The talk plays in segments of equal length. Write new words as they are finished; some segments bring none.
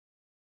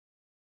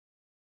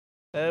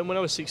When I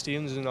was 16,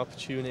 there was an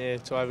opportunity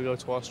to either go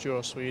to Austria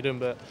or Sweden,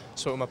 but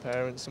so with my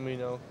parents,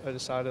 and I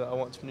decided that I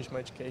wanted to finish my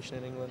education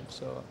in England.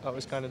 So that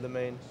was kind of the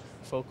main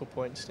focal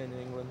point, staying in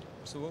England.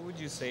 So what would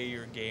you say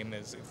your game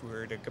is if we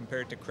were to compare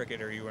it to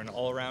cricket? Are you an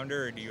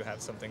all-rounder, or do you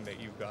have something that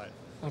you've got?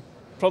 I'd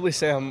probably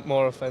say I'm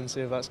more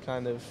offensive. That's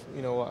kind of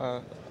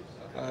what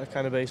I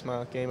kind of base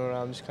my game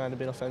around, just kind of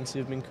being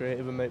offensive, being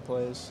creative, and make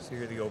plays. So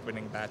you're the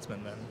opening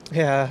batsman then?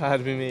 Yeah,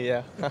 that'd be me.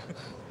 Yeah.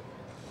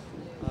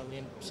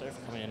 Liam, sorry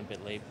for coming in a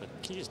bit late, but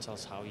can you just tell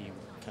us how you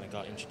kind of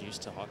got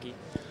introduced to hockey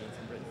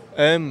from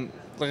Britain?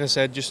 Like I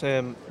said, just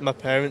my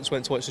parents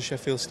went to watch the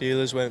Sheffield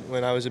Steelers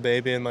when I was a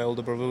baby, and my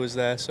older brother was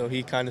there, so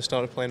he kind of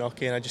started playing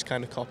hockey, and I just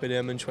kind of copied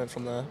him and just went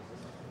from there.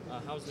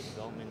 How's the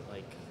development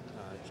like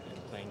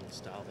in playing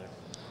style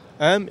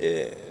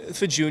there?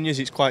 For juniors,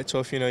 it's quite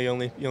tough. You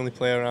only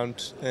play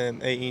around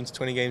 18 to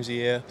 20 games a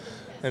year,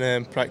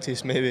 and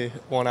practice maybe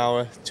 1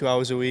 hour, 2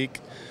 hours a week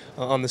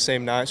on the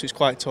same night. So it's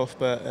quite tough.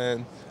 But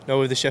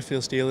with the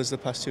Sheffield Steelers, the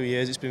past 2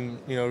 years, it's been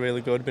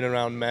really good. Been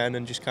around men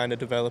and just kind of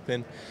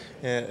developing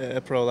at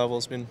a pro level.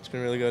 It's been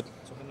really good.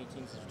 So how many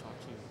teams did you talk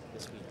to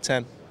this week?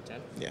 10.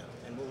 10? Yeah.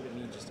 And what would it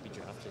mean just to be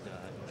drafted in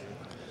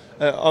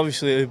June?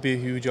 Obviously, it would be a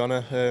huge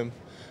honour.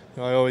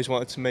 I always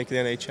wanted to make the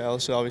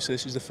NHL, so obviously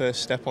this is the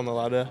first step on the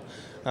ladder.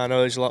 I know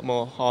there's a lot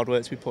more hard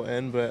work to be put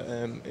in, but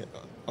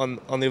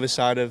on the other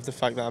side of the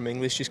fact that I'm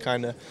English, just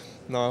kind of,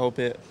 I hope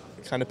it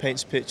kind of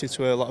paints a picture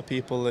to a lot of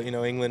people that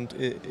England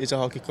is a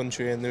hockey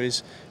country and there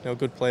is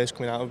good players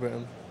coming out of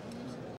Britain.